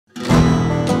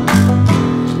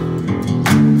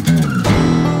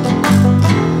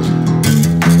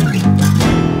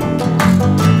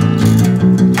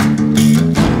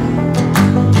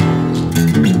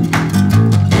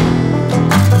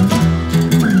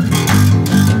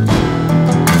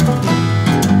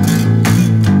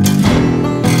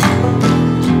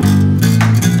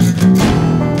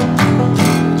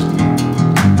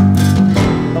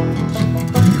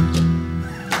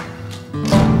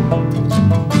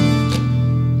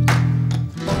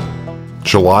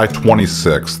July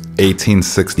 26,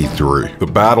 1863, the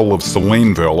Battle of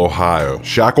Salineville, Ohio.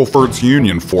 Shackelford's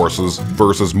Union forces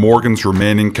versus Morgan's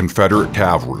remaining Confederate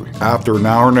cavalry. After an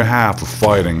hour and a half of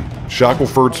fighting,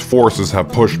 Shackelford's forces have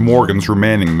pushed Morgan's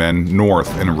remaining men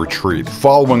north in a retreat,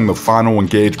 following the final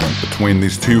engagement between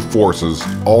these two forces,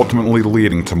 ultimately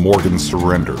leading to Morgan's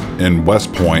surrender in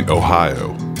West Point,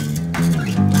 Ohio.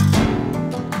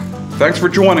 Thanks for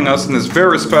joining us in this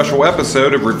very special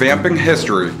episode of Revamping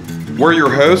History. We're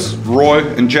your hosts, Roy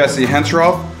and Jesse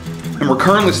Henceroth, and we're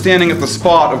currently standing at the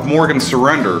spot of Morgan's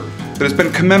surrender that has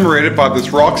been commemorated by this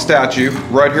rock statue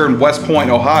right here in West Point,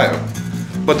 Ohio.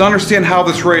 But to understand how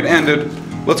this raid ended,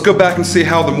 let's go back and see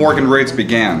how the Morgan raids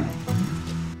began.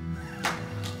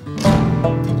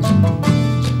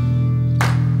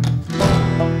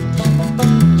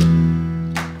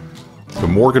 The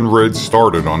Morgan raid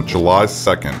started on July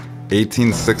 2nd,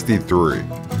 1863,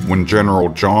 when General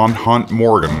John Hunt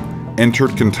Morgan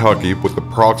entered Kentucky with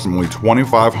approximately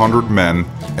 2,500 men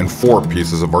and 4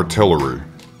 pieces of artillery.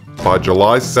 By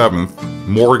July 7th,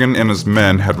 Morgan and his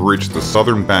men had reached the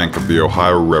southern bank of the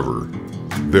Ohio River.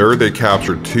 There they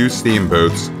captured 2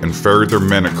 steamboats and ferried their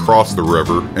men across the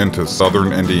river into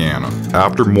southern Indiana.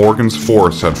 After Morgan's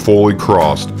force had fully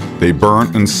crossed, they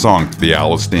burnt and sunk the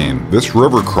Alistine. This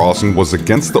river crossing was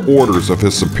against the orders of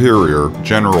his superior,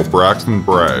 General Braxton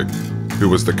Bragg, who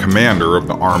was the commander of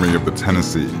the Army of the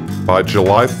Tennessee. By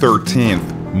July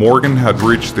 13th, Morgan had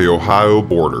reached the Ohio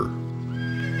border.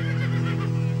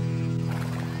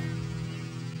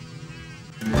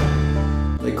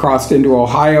 They crossed into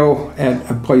Ohio at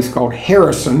a place called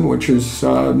Harrison, which is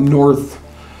north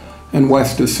and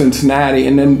west of Cincinnati.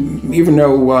 And then even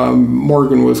though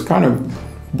Morgan was kind of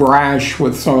brash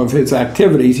with some of his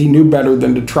activities, he knew better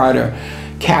than to try to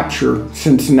capture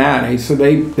Cincinnati. So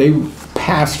they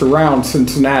passed around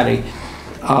Cincinnati.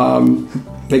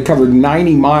 They covered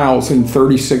 90 miles in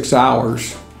 36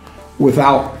 hours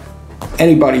without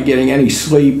anybody getting any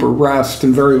sleep or rest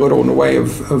and very little in the way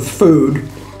of food.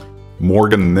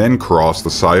 Morgan then crossed the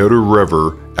Scioto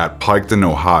River at Piketon,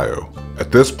 Ohio.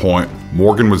 At this point,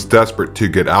 Morgan was desperate to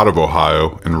get out of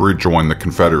Ohio and rejoin the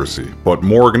Confederacy. But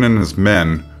Morgan and his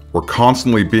men were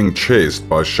constantly being chased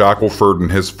by Shackelford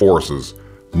and his forces,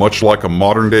 much like a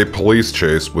modern-day police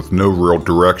chase with no real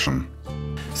direction.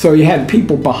 So you had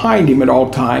people behind him at all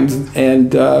times,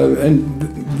 and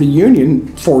the Union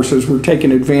forces were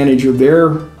taking advantage of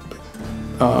their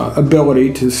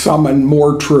ability to summon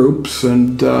more troops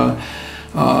and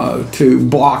to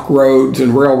block roads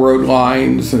and railroad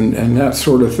lines and that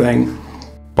sort of thing.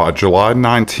 By July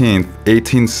 19,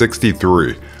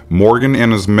 1863, Morgan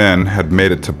and his men had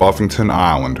made it to Buffington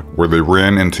Island, where they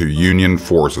ran into Union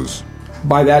forces.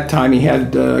 By that time, he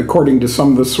had, according to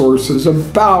some of the sources,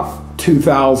 about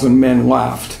 2,000 men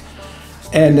left.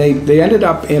 And they ended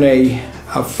up in a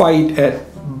fight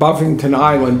at Buffington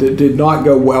Island that did not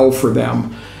go well for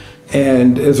them.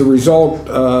 And as a result,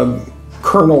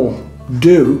 Colonel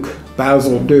Duke,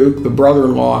 Basil Duke, the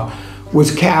brother-in-law,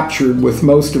 was captured with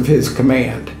most of his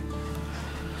command.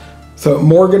 So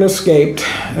Morgan escaped,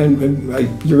 and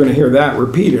you're going to hear that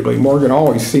repeatedly. Morgan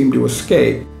always seemed to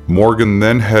escape. Morgan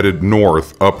then headed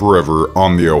north upriver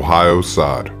on the Ohio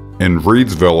side. In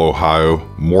Reedsville, Ohio,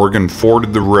 Morgan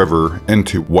forded the river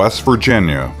into West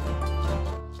Virginia.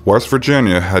 West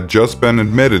Virginia had just been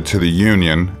admitted to the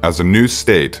Union as a new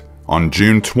state on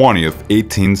June 20th,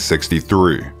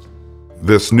 1863.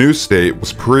 This new state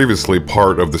was previously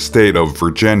part of the state of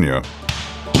Virginia.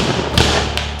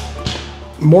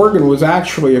 Morgan was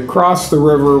actually across the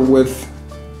river with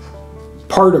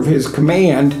part of his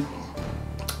command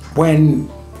when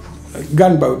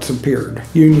gunboats appeared,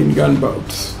 Union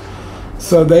gunboats.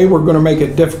 So they were going to make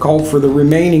it difficult for the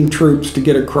remaining troops to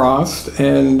get across,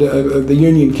 and the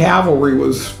Union cavalry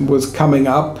was coming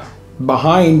up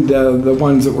behind the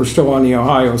ones that were still on the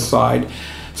Ohio side.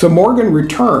 So Morgan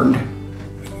returned,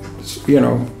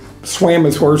 swam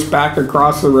his horse back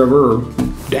across the river, or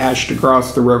dashed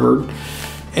across the river,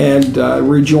 and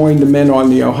rejoined the men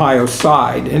on the Ohio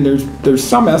side. And there's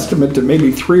some estimate that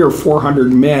maybe 300 or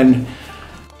 400 men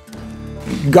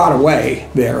got away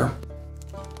there,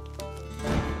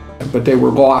 but they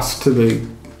were lost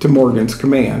to Morgan's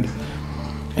command.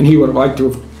 And he would have liked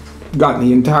to have gotten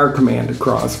the entire command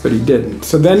across, but he didn't.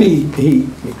 So then he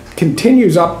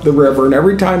continues up the river, and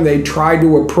every time they tried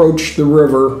to approach the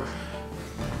river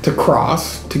to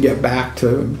cross, to get back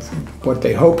to what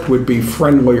they hoped would be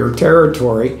friendlier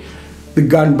territory, the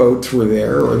gunboats were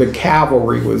there, or the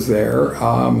cavalry was there.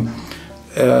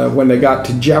 When they got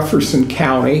to Jefferson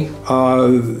County,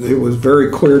 it was very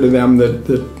clear to them that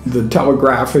the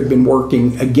telegraph had been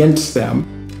working against them.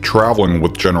 Traveling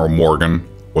with General Morgan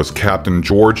was Captain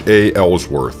George A.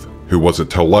 Ellsworth, who was a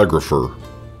telegrapher.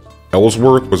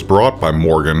 Ellsworth was brought by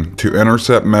Morgan to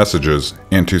intercept messages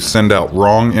and to send out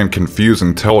wrong and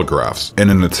confusing telegraphs in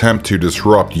an attempt to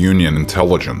disrupt Union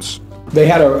intelligence. They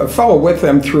had a fellow with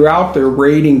them throughout their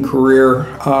raiding career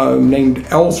named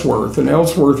Ellsworth, and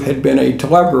Ellsworth had been a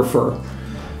telegrapher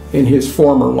in his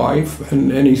former life,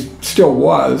 and he still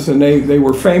was, and they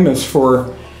were famous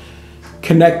for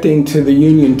connecting to the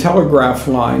Union telegraph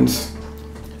lines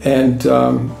and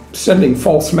sending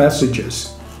false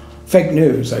messages. Fake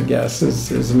news, I guess,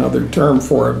 is another term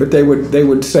for it. But they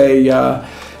would say,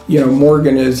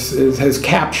 Morgan has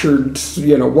captured,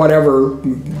 whatever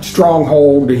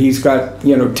stronghold. He's got,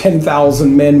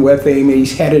 10,000 men with him.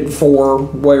 He's headed for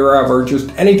wherever. Just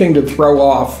anything to throw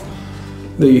off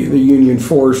the Union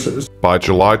forces. By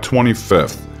July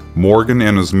 25th, Morgan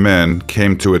and his men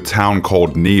came to a town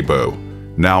called Nebo,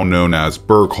 now known as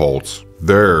Burkholz.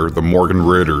 There, the Morgan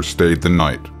raiders stayed the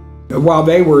night. While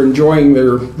they were enjoying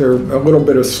their a little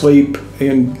bit of sleep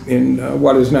in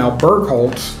what is now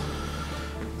Burkholz,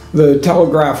 the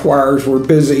telegraph wires were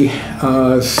busy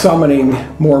summoning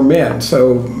more men.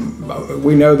 So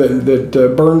we know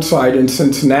that Burnside in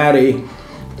Cincinnati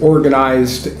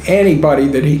organized anybody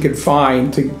that he could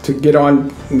find to get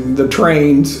on the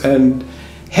trains and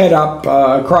head up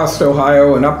across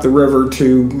Ohio and up the river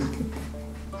to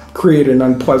create an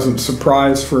unpleasant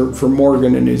surprise for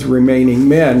Morgan and his remaining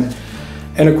men.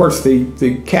 And of course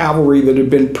the cavalry that had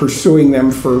been pursuing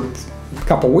them for a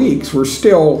couple weeks were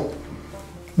still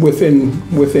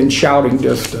within shouting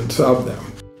distance of them.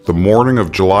 The morning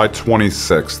of July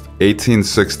 26,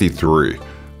 1863,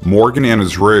 Morgan and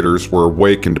his raiders were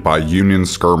awakened by Union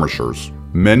skirmishers.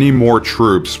 Many more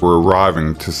troops were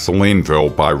arriving to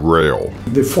Salineville by rail.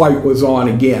 The fight was on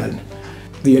again.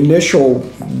 The initial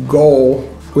goal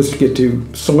was to get to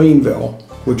Salineville,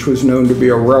 which was known to be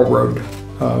a railroad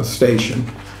station.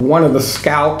 One of the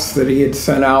scouts that he had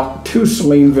sent out to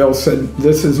Salineville said,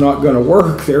 "This is not going to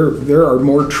work. There are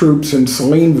more troops in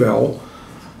Salineville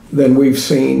than we've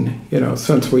seen,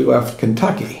 since we left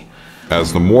Kentucky."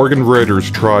 As the Morgan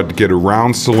raiders tried to get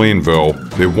around Salineville,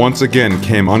 they once again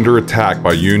came under attack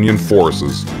by Union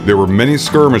forces. There were many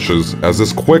skirmishes as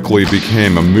this quickly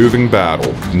became a moving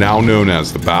battle, now known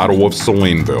as the Battle of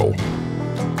Salineville.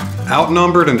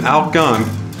 Outnumbered and outgunned,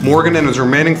 Morgan and his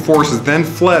remaining forces then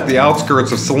fled the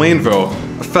outskirts of Salineville,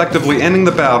 effectively ending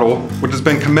the battle, which has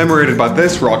been commemorated by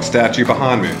this rock statue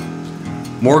behind me.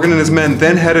 Morgan and his men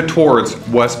then headed towards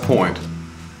West Point.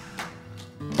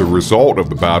 The result of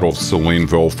the Battle of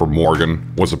Salineville for Morgan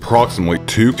was approximately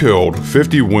 2 killed,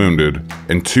 50 wounded,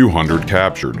 and 200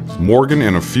 captured. Morgan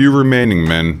and a few remaining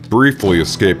men briefly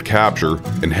escaped capture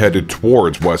and headed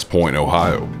towards West Point,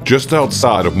 Ohio, just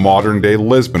outside of modern-day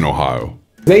Lisbon, Ohio.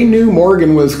 They knew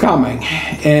Morgan was coming,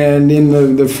 and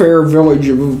in the fair village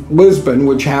of Lisbon,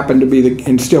 which happened to be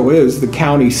and still is the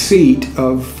county seat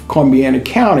of Columbiana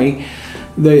County,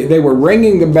 they were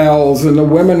ringing the bells and the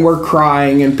women were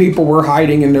crying and people were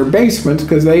hiding in their basements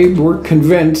because they were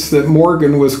convinced that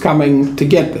Morgan was coming to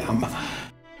get them.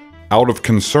 Out of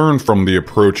concern from the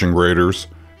approaching raiders,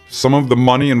 some of the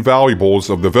money and valuables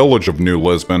of the village of New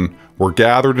Lisbon were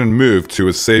gathered and moved to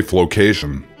a safe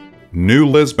location. New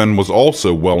Lisbon was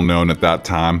also well known at that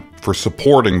time for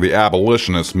supporting the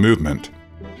abolitionist movement.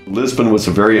 Lisbon was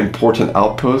a very important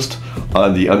outpost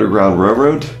on the Underground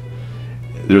Railroad.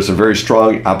 There's a very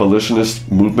strong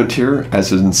abolitionist movement here,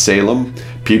 as in Salem.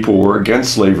 People were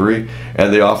against slavery,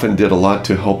 and they often did a lot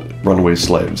to help runaway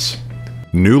slaves.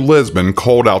 New Lisbon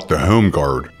called out the Home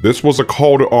Guard. This was a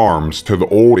call to arms to the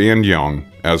old and young,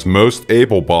 as most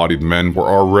able-bodied men were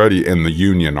already in the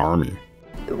Union Army.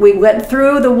 We went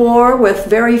through the war with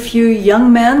very few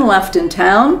young men left in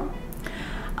town.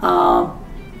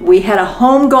 We had a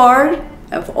home guard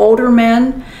of older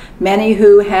men, many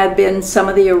who had been some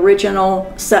of the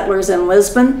original settlers in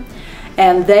Lisbon,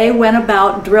 and they went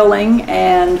about drilling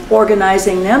and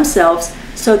organizing themselves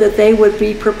so that they would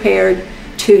be prepared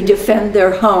to defend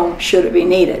their home should it be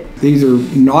needed. These are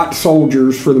not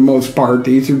soldiers for the most part.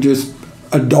 These are just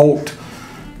adult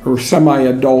or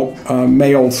semi-adult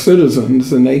male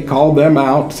citizens, and they called them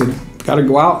out, said, got to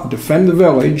go out and defend the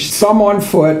village, some on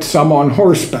foot, some on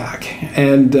horseback.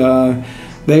 And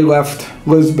they left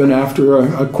Lisbon after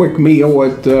a quick meal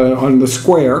on the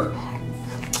square,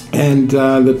 and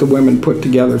that the women put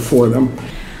together for them.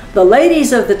 The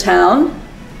ladies of the town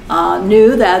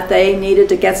knew that they needed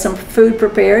to get some food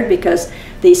prepared because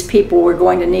these people were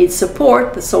going to need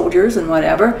support, the soldiers and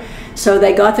whatever. So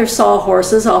they got their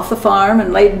sawhorses off the farm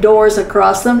and laid doors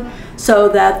across them so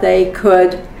that they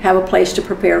could have a place to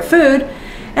prepare food.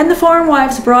 And the farm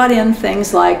wives brought in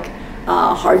things like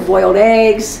hard-boiled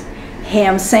eggs,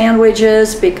 ham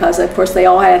sandwiches, because of course they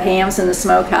all had hams in the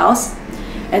smokehouse,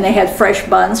 and they had fresh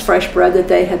buns, fresh bread that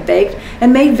they had baked,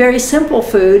 and made very simple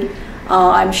food.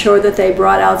 I'm sure that they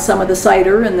brought out some of the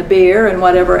cider and the beer and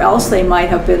whatever else they might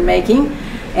have been making,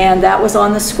 and that was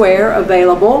on the square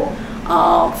available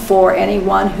for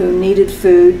anyone who needed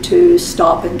food to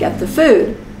stop and get the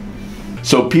food.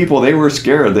 So people, they were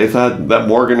scared. They thought that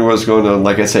Morgan was going to,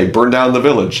 like I say, burn down the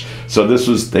village. So this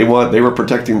was, they were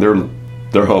protecting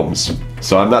their homes.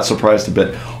 So I'm not surprised a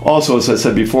bit. Also, as I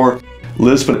said before,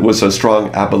 Lisbon was a strong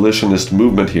abolitionist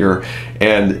movement here,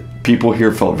 and people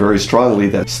here felt very strongly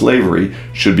that slavery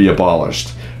should be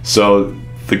abolished. So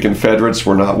the Confederates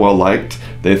were not well liked.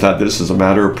 They thought this is a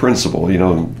matter of principle. You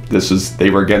know, they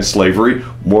were against slavery.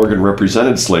 Morgan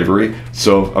represented slavery.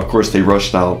 So of course they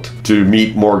rushed out to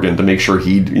meet Morgan to make sure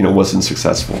he, wasn't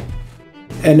successful.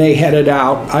 And they headed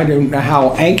out. I don't know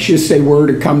how anxious they were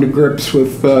to come to grips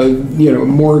with,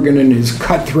 Morgan and his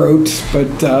cutthroats,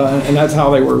 but and that's how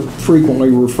they were frequently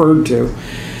referred to.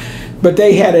 But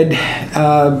they headed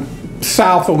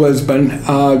south of Lisbon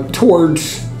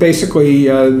towards, basically,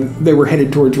 they were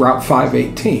headed towards Route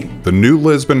 518. The New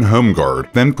Lisbon Home Guard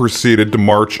then proceeded to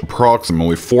march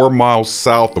approximately 4 miles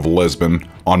south of Lisbon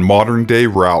on modern-day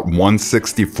Route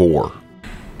 164.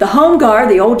 The Home Guard,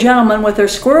 the old gentlemen with their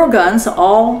squirrel guns,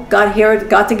 all got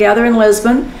together in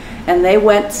Lisbon, and they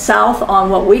went south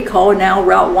on what we call now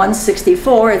Route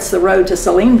 164. It's the road to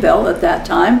Salineville at that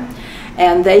time.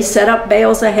 And they set up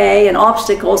bales of hay and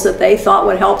obstacles that they thought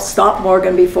would help stop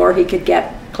Morgan before he could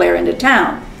get clear into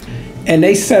town. And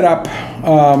they set up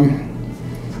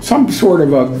some sort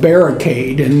of a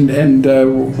barricade and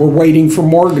were waiting for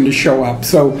Morgan to show up.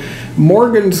 So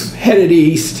Morgan's headed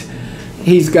east.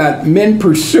 He's got men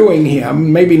pursuing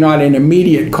him, maybe not in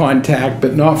immediate contact,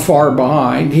 but not far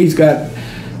behind. He's got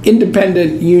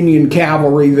independent Union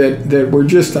cavalry that were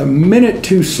just a minute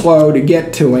too slow to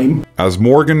get to him. As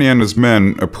Morgan and his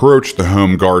men approached the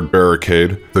Home Guard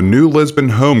barricade, the New Lisbon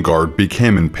Home Guard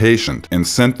became impatient and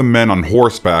sent the men on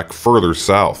horseback further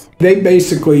south. They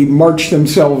basically marched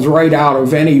themselves right out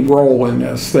of any role in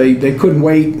this. They couldn't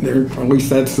wait, or at least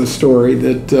that's the story,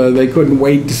 that they couldn't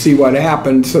wait to see what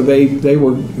happened, so they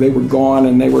were gone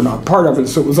and they were not part of it.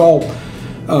 So it was all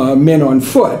men on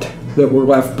foot that were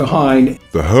left behind.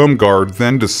 The Home Guard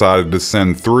then decided to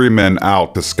send 3 men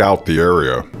out to scout the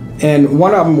area. And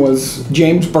one of them was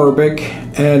James Burbick,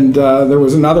 and there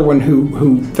was another one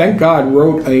who thank God,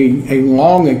 wrote a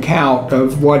long account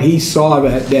of what he saw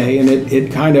that day, and it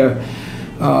kind of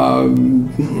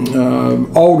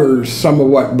alters some of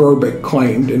what Burbick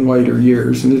claimed in later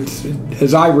years. And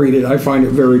as I read it, I find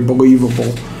it very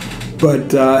believable.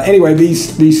 But anyway,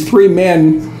 these 3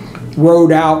 men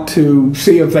rode out to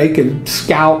see if they could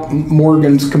scout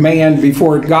Morgan's command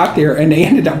before it got there, and they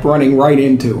ended up running right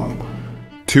into him.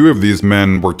 2 of these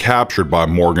men were captured by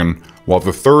Morgan, while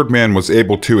the 3rd man was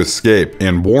able to escape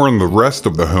and warn the rest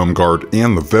of the Home Guard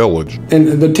and the village. And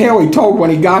the tale he told when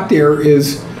he got there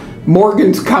is,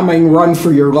 "Morgan's coming, run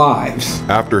for your lives."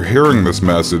 After hearing this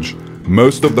message,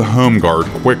 most of the Home Guard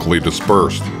quickly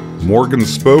dispersed. Morgan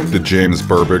spoke to James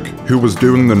Burbick, who was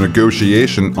doing the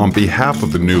negotiation on behalf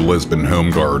of the New Lisbon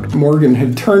Home Guard. Morgan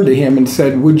had turned to him and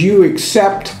said, "Would you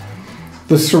accept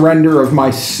the surrender of my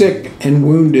sick and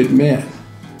wounded men?"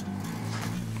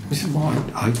 He said, "Well,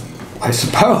 I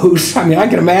suppose. I mean, I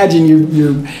can imagine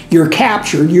you're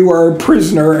captured, you are a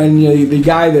prisoner, and the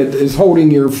guy that is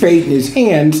holding your fate in his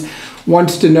hands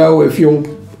wants to know if you'll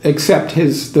accept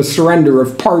the surrender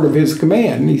of part of his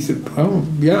command." And he said, "Oh,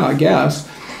 yeah, I guess."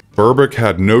 Burbick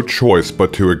had no choice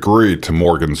but to agree to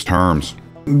Morgan's terms.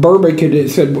 Burbick had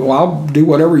said, "Well, I'll do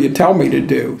whatever you tell me to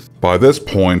do." By this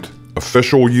point,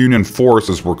 official Union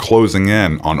forces were closing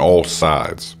in on all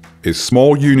sides. A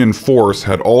small Union force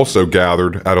had also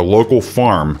gathered at a local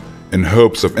farm in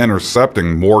hopes of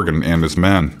intercepting Morgan and his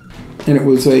men. And it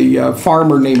was a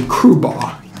farmer named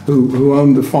Krubaugh who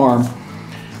owned the farm.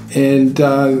 And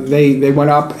they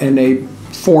went up and they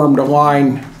formed a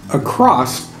line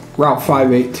across Route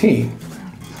 518.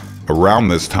 Around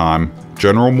this time,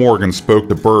 General Morgan spoke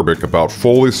to Burbick about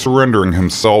fully surrendering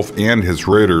himself and his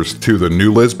raiders to the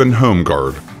New Lisbon Home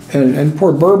Guard. And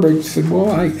poor Burbick said, "Well,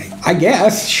 I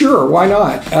guess, sure, why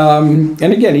not?" And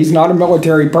again, he's not a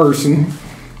military person.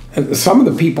 Some of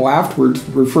the people afterwards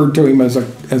referred to him as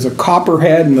a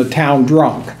copperhead and a town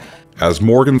drunk. As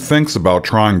Morgan thinks about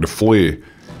trying to flee,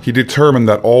 he determined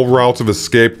that all routes of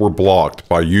escape were blocked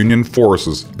by Union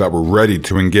forces that were ready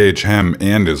to engage him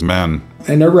and his men.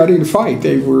 And they're ready to fight.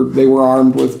 They were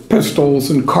armed with pistols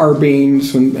and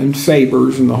carbines and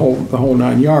sabers and the whole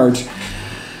 9 yards.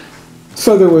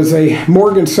 So there was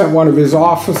Morgan sent one of his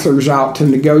officers out to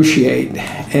negotiate,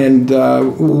 and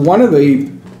one of the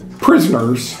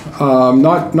prisoners,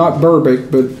 not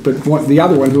Berbick, but the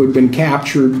other one who had been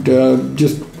captured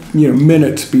just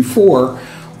minutes before,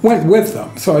 went with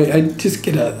them. So I just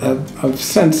get a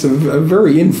sense of a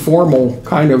very informal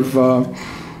kind of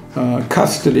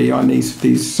custody on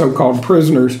these so-called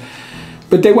prisoners.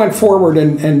 But they went forward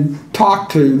and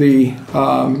talked to the,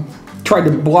 tried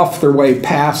to bluff their way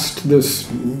past this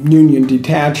Union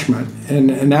detachment,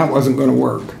 and that wasn't going to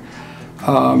work.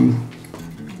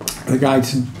 The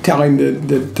guys tell him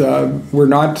that we're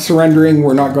not surrendering,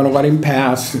 we're not going to let him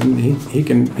pass, and he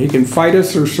can fight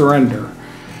us or surrender.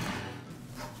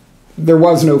 There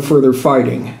was no further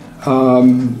fighting.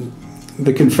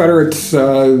 The Confederates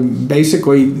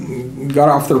basically got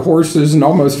off their horses, and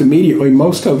almost immediately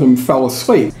most of them fell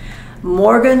asleep.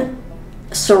 Morgan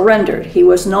surrendered. He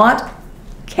was not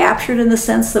captured in the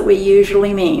sense that we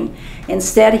usually mean.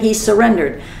 Instead, he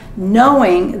surrendered,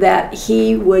 knowing that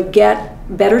he would get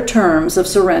better terms of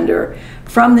surrender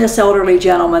from this elderly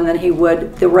gentleman than he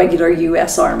would the regular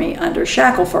U.S. Army under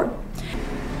Shackelford.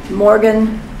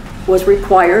 Morgan was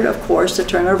required, of course, to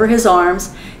turn over his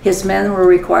arms. His men were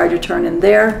required to turn in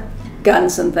their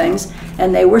guns and things,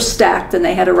 and they were stacked, and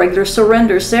they had a regular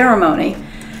surrender ceremony.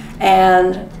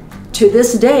 And to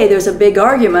this day, there's a big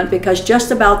argument, because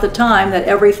just about the time that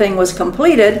everything was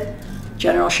completed,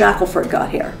 General Shackelford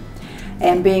got here.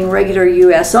 And being regular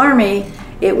U.S. Army,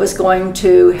 it was going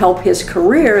to help his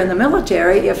career in the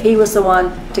military if he was the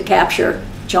one to capture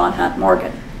John Hunt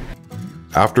Morgan.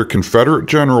 After Confederate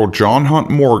General John Hunt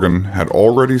Morgan had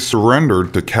already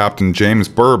surrendered to Captain James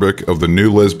Berbick of the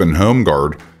New Lisbon Home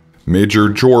Guard, Major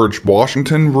George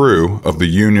Washington Rue of the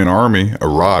Union Army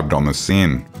arrived on the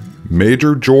scene.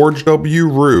 Major George W.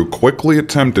 Rue quickly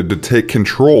attempted to take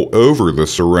control over the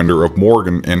surrender of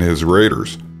Morgan and his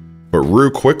raiders, but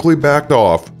Rue quickly backed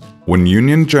off when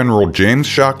Union General James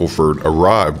Shackelford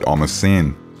arrived on the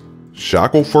scene.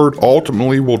 Shackelford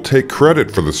ultimately will take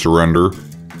credit for the surrender,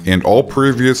 and all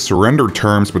previous surrender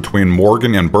terms between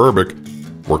Morgan and Berbick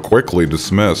were quickly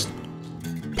dismissed.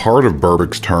 Part of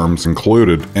Berbick's terms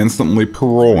included instantly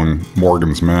paroling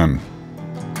Morgan's men.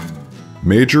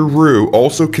 Major Rue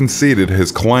also conceded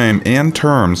his claim and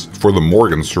terms for the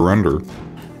Morgan surrender.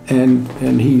 And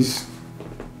he's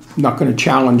not going to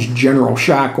challenge General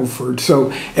Shackelford.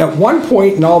 So at one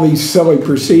point in all these silly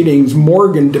proceedings,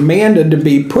 Morgan demanded to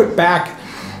be put back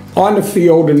on the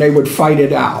field and they would fight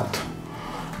it out,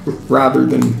 rather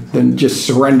than just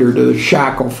surrender to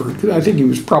Shackelford. I think he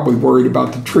was probably worried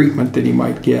about the treatment that he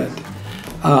might get.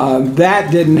 That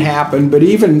didn't happen, but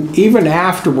even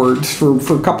afterwards, for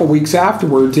a couple weeks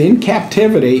afterwards, in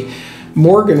captivity,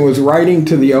 Morgan was writing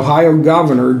to the Ohio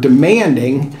governor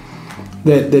demanding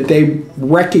that they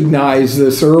recognize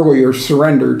this earlier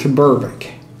surrender to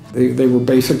Berbick. They were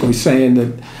basically saying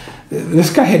that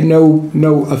this guy had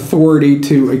no authority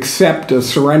to accept a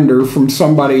surrender from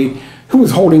somebody who was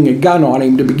holding a gun on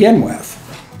him to begin with.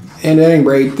 And at any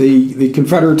rate, the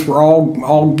Confederates were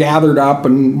all gathered up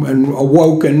and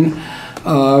awoken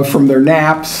from their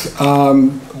naps.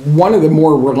 One of the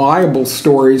more reliable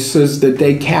stories says that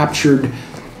they captured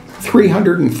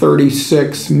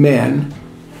 336 men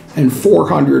and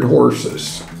 400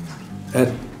 horses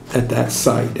at that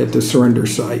site, at the surrender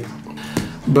site.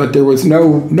 But there was no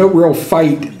real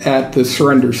fight at the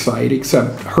surrender site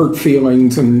except hurt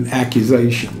feelings and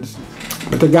accusations.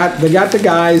 But they got the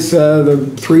guys,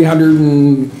 the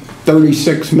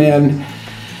 336 men.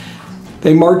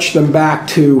 They marched them back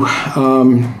to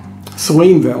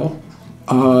Salineville.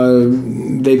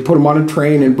 They put them on a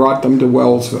train and brought them to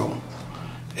Wellsville.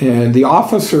 And the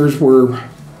officers were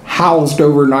housed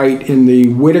overnight in the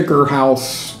Whitaker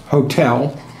House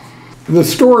Hotel. The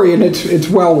story, and it's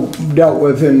well dealt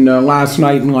with in Last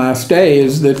Night and Last Day,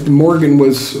 is that Morgan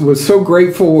was so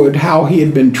grateful at how he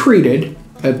had been treated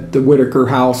at the Whitaker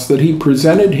House that he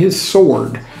presented his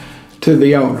sword to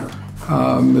the owner,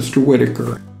 Mr.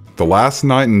 Whitaker. The Last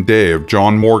Night and Day of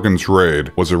John Morgan's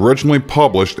Raid was originally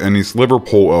published in East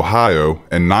Liverpool, Ohio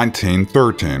in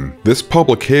 1913. This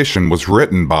publication was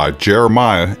written by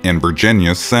Jeremiah and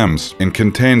Virginia Sims and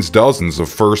contains dozens of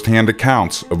first-hand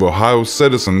accounts of Ohio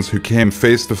citizens who came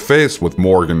face-to-face with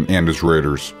Morgan and his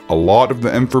raiders. A lot of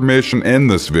the information in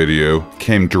this video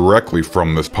came directly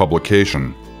from this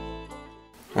publication.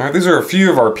 Alright, these are a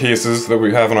few of our pieces that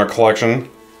we have in our collection.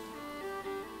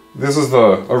 This is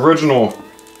the original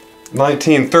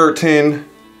 1913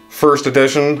 first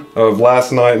edition of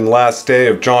Last Night and Last Day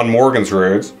of John Morgan's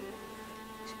Raids.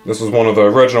 This was one of the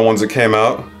original ones that came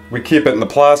out. We keep it in the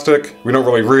plastic. We don't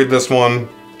really read this one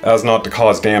as not to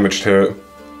cause damage to it.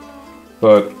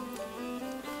 but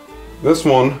this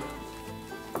one,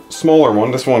 smaller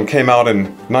one, this one came out in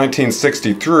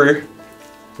 1963.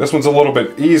 This one's a little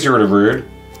bit easier to read.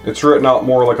 It's written out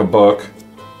more like a book.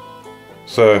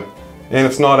 So, and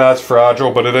it's not as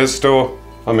fragile, but it is still,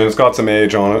 I mean, it's got some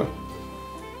age on it.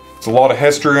 It's a lot of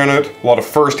history in it, a lot of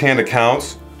first-hand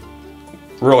accounts.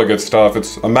 Really good stuff.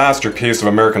 It's a masterpiece of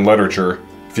American literature,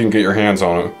 if you can get your hands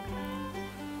on it.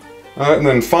 And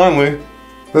then finally,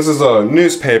 this is a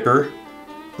newspaper.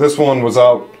 This one was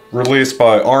released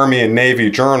by Army and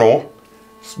Navy Journal.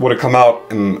 This would have come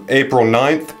out in April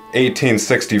 9th,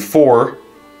 1864.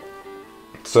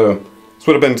 So, this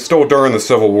would have been still during the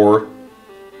Civil War.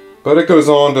 But it goes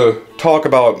on to talk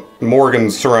about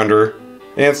Morgan's surrender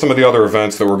and some of the other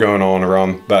events that were going on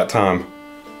around that time.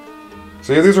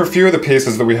 So yeah, these are a few of the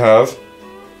pieces that we have.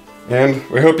 And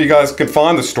we hope you guys can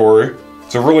find the story.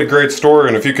 It's a really great story,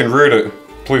 and if you can read it,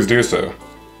 please do so.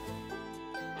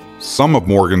 Some of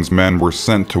Morgan's men were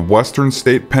sent to Western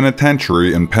State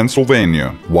Penitentiary in Pennsylvania,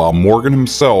 while Morgan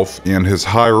himself and his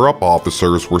higher-up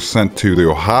officers were sent to the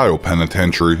Ohio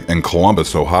Penitentiary in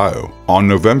Columbus, Ohio. On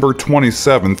November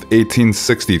 27,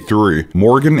 1863,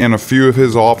 Morgan and a few of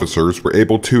his officers were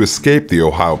able to escape the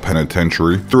Ohio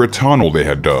Penitentiary through a tunnel they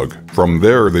had dug. From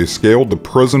there, they scaled the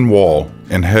prison wall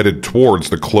and headed towards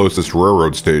the closest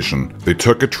railroad station. They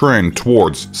took a train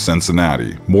towards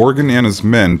Cincinnati. Morgan and his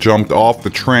men jumped off the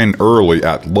train early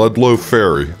at Ludlow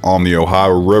Ferry on the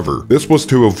Ohio River. This was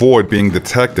to avoid being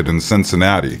detected in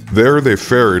Cincinnati. There they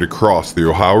ferried across the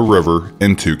Ohio River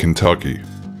into Kentucky.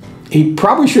 He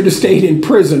probably should have stayed in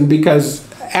prison,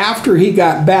 because after he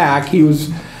got back, he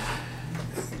was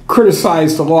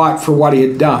criticized a lot for what he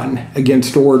had done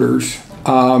against orders.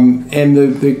 And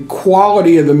the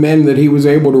quality of the men that he was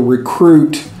able to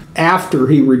recruit after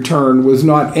he returned was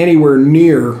not anywhere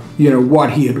near,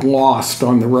 what he had lost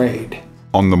on the raid.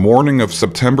 On the morning of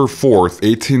September 4th,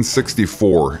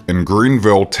 1864, in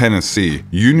Greenville, Tennessee,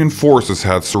 Union forces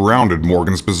had surrounded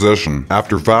Morgan's position.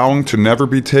 After vowing to never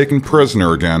be taken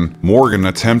prisoner again, Morgan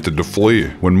attempted to flee.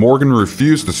 When Morgan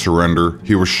refused to surrender,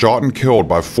 he was shot and killed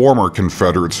by former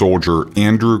Confederate soldier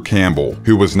Andrew Campbell,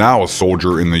 who was now a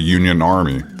soldier in the Union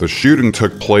Army. The shooting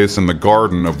took place in the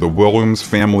garden of the Williams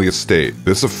family estate.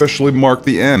 This officially marked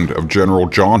the end of General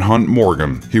John Hunt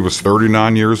Morgan. He was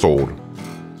 39 years old.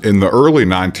 In the early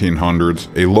 1900s,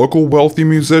 a local wealthy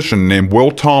musician named Will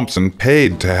Thompson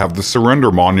paid to have the Surrender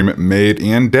Monument made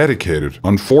and dedicated.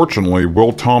 Unfortunately,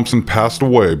 Will Thompson passed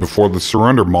away before the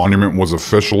Surrender Monument was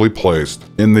officially placed.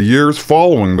 In the years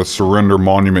following the Surrender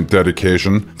Monument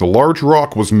dedication, the large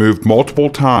rock was moved multiple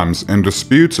times, and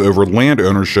disputes over land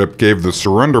ownership gave the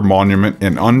Surrender Monument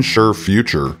an unsure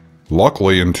future.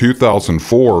 Luckily, in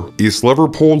 2004, East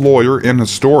Liverpool lawyer and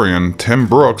historian Tim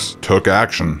Brookes took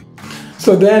action.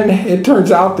 So then it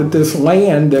turns out that this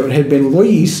land that had been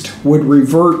leased would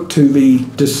revert to the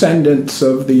descendants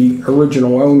of the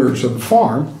original owners of the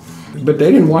farm, but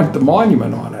they didn't want the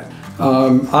monument on it.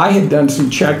 I had done some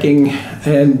checking,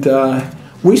 and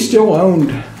we still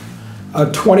owned a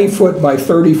 20-foot by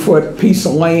 30-foot piece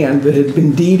of land that had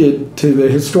been deeded to the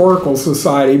Historical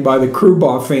Society by the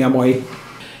Krotky family.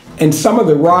 And some of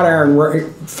the wrought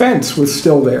iron fence was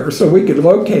still there, so we could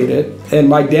locate it. And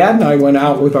my dad and I went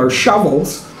out with our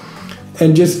shovels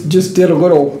and just did a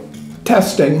little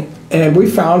testing, and we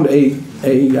found a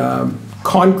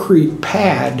concrete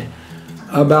pad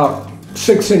about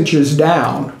 6 inches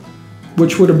down,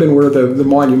 which would have been where the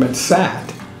monument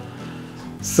sat.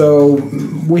 So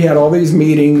we had all these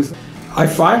meetings. I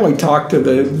finally talked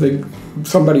to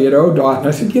somebody at ODOT, and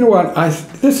I said, you know what,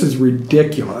 this is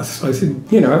ridiculous. I said,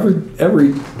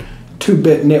 every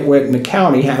two-bit nitwit in the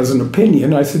county has an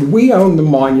opinion. I said, we own the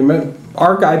monument,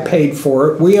 our guy paid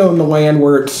for it, we own the land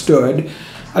where it stood.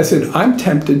 I said, I'm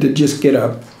tempted to just get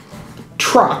a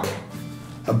truck,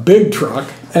 a big truck,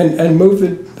 and move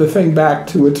the thing back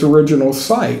to its original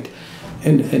site.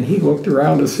 And he looked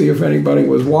around to see if anybody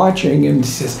was watching, and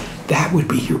says, that would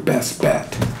be your best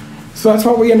bet. So that's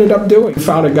what we ended up doing. We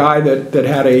found a guy that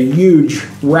had a huge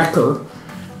wrecker,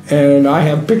 and I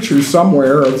have pictures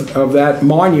somewhere of that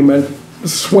monument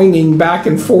swinging back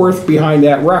and forth behind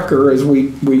that wrecker as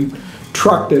we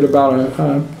trucked it about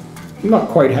not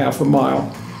quite half a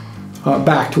mile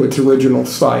back to its original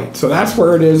site. So that's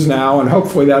where it is now, and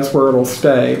hopefully that's where it'll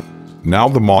stay. Now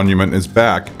the monument is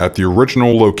back at the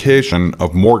original location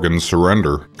of Morgan's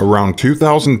surrender. Around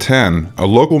 2010, a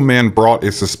local man brought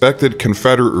a suspected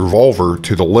Confederate revolver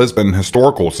to the Lisbon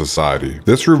Historical Society.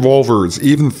 This revolver is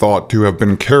even thought to have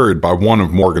been carried by one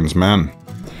of Morgan's men.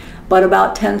 But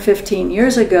about 10-15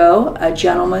 years ago, a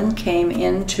gentleman came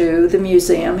into the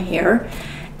museum here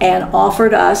and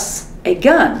offered us a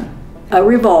gun. a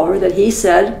revolver that he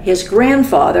said his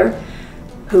grandfather,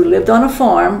 who lived on a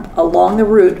farm along the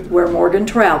route where Morgan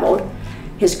traveled,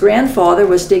 his grandfather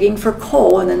was digging for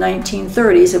coal in the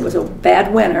 1930s. It was a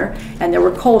bad winter, and there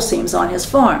were coal seams on his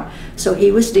farm. So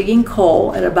he was digging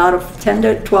coal at about 10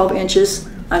 to 12 inches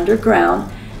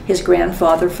underground. His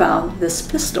grandfather found this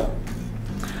pistol.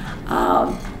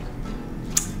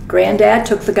 Granddad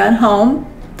took the gun home,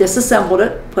 disassembled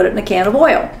it, put it in a can of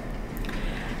oil.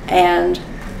 And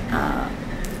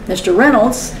Mr.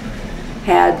 Reynolds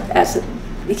had,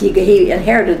 he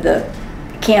inherited the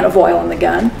can of oil and the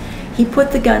gun. He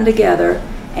put the gun together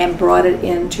and brought it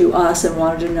in to us and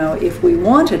wanted to know if we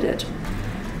wanted it.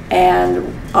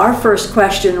 And our first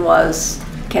question was,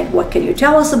 what can you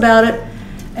tell us about it?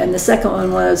 And the second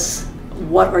one was,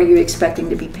 what are you expecting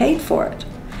to be paid for it?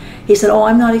 He said, oh,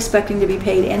 I'm not expecting to be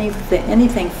paid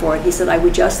anything for it. He said, I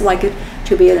would just like it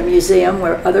to be at a museum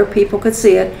where other people could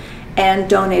see it and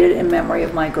donate it in memory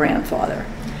of my grandfather.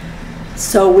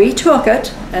 So we took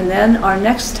it, and then our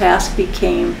next task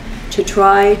became to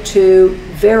try to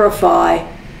verify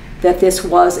that this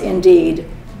was indeed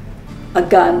a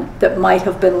gun that might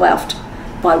have been left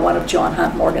by one of John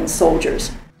Hunt Morgan's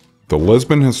soldiers. The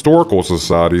Lisbon Historical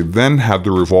Society then had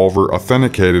the revolver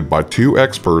authenticated by 2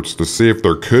 experts to see if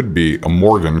there could be a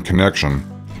Morgan connection.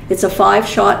 It's a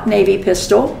 5-shot Navy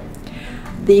pistol.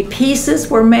 The pieces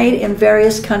were made in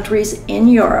various countries in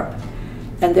Europe,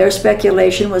 and their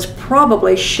speculation was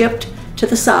probably shipped to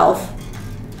the South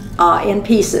in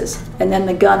pieces, and then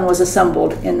the gun was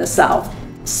assembled in the South.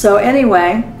 So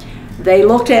anyway, they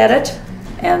looked at it,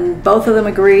 and both of them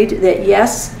agreed that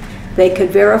yes, they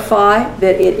could verify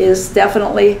that it is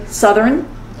definitely Southern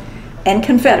and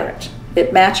Confederate.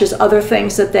 It matches other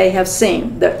things that they have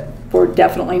seen that were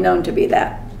definitely known to be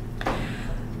that.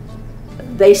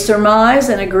 They surmise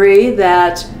and agree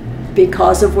that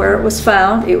because of where it was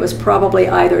found, it was probably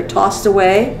either tossed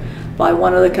away by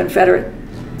one of the Confederate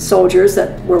soldiers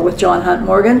that were with John Hunt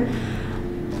Morgan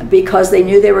because they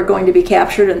knew they were going to be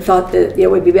captured and thought that it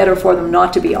would be better for them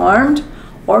not to be armed,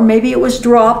 or maybe it was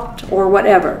dropped or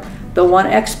whatever. The one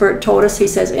expert told us, he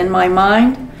says, in my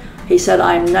mind, he said,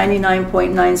 I'm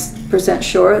 99.9%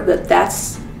 sure that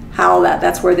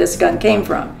that's where this gun came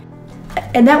from.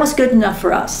 And that was good enough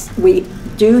for us. We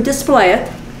do display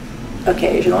it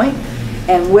occasionally,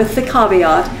 and with the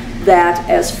caveat that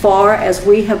as far as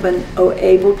we have been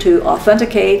able to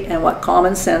authenticate and what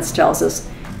common sense tells us,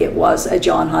 it was a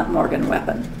John Hunt Morgan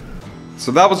weapon.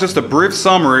 So that was just a brief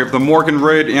summary of the Morgan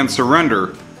raid and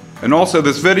surrender. And also,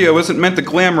 this video isn't meant to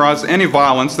glamorize any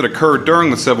violence that occurred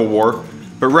during the Civil War,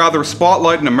 but rather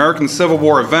spotlight an American Civil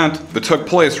War event that took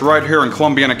place right here in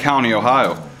Columbiana County,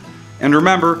 Ohio. And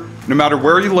remember, no matter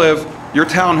where you live, your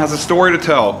town has a story to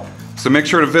tell, so make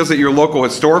sure to visit your local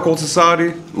historical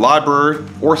society, library,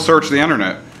 or search the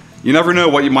internet. You never know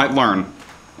what you might learn.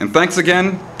 And thanks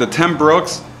again to Tim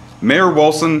Brookes, Mayor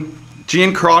Wilson,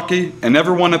 Gene Krotky, and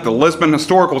everyone at the Lisbon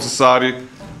Historical Society.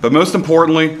 But most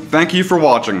importantly, thank you for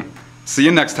watching. See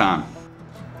you next time.